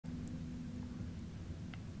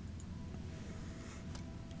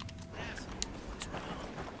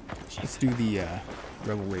let's do the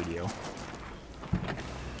rebel radio.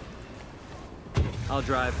 I'll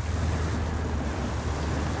drive.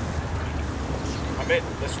 I'm in.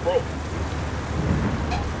 Let's roll.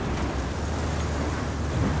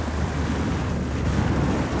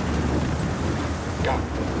 Go.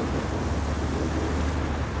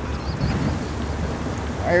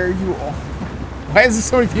 Why are you all... Why is there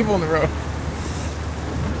so many people on the road?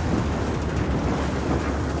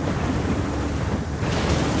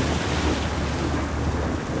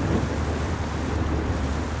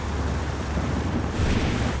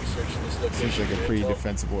 Seems like a pretty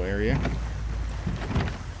defensible area.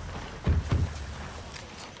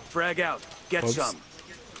 Frag out. Get Oops. some.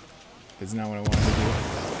 That's not what I wanted to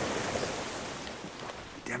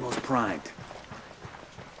do. Demo's primed.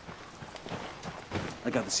 I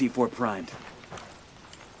got the C4 primed.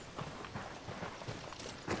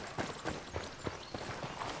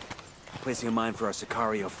 Placing a mine for our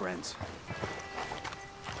Sicario friends.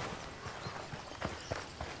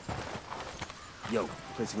 Yo,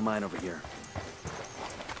 placing a mine over here.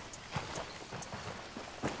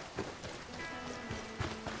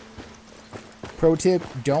 Pro tip,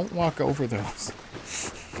 don't walk over those.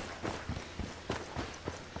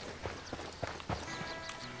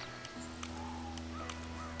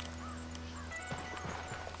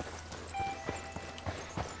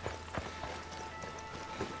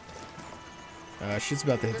 Shit's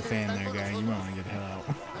about to hit the fan there, guy. You might want to get the hell out.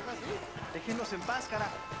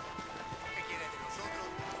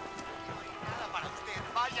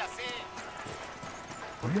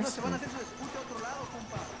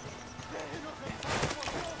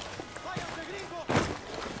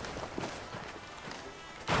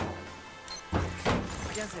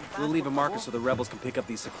 We'll leave a marker so the rebels can pick up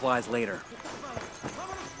these supplies later.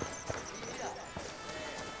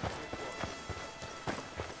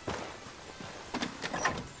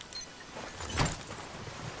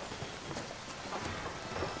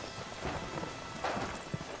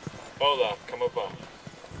 Hola, come up.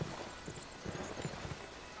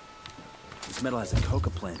 This metal has a coca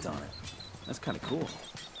plant on it. That's kind of cool.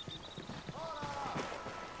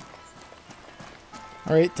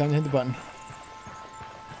 Alright, time to hit the button.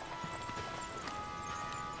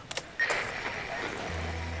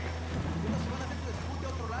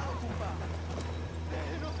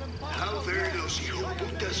 How dare those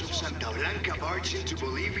hijoputas of Santa Blanca barge into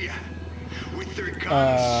Bolivia with their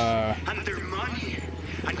guns and their money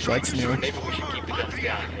and try to new. Maybe we should keep the guns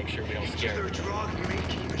down. Make sure we don't scare their them.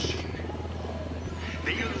 drug-making machine.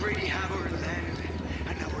 They already have our land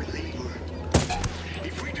and our labor.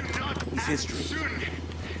 If we do not act soon,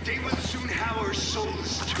 they will soon have our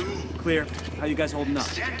souls too. Clear. How you guys holding up?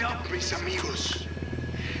 Stand up, mis amigos.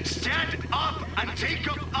 Stand up and take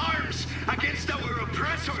up arms against our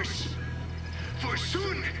oppressors. For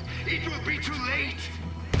soon, it will be too late.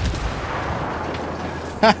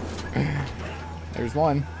 There's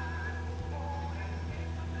one.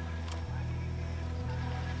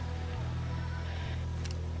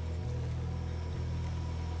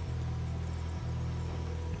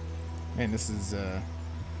 Man, this is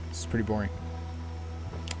pretty boring.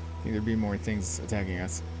 I think there'd be more things attacking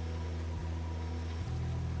us.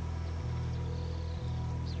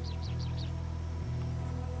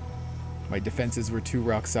 My defenses were too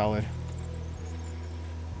rock solid.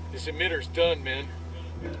 This emitter's done, man.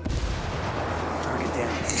 Target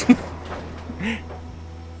down.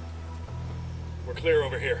 We're clear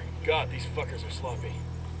over here. God, these fuckers are sloppy.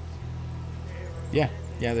 Yeah,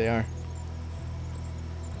 they are.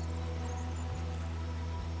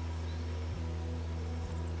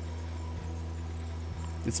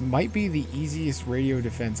 This might be the easiest radio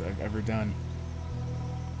defense I've ever done.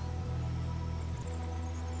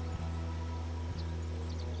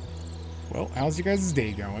 Well, how's your guys'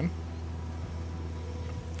 day going?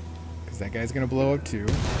 Because that guy's gonna blow up too.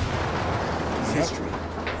 It's history.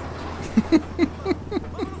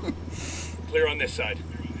 Clear on this side.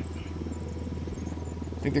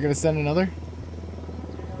 Think they're gonna send another?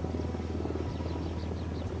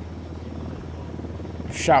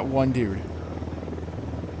 I've shot one dude.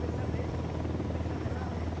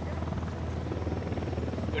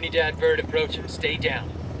 Unidad bird approaching. Stay down.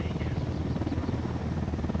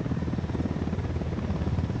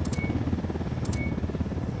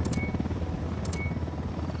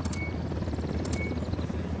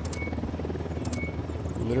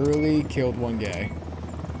 Literally killed one guy.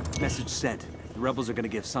 Message sent. The rebels are gonna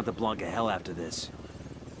give Santa Blanca hell after this.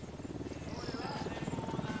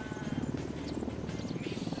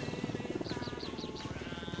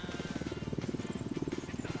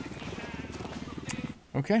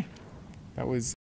 Okay. That was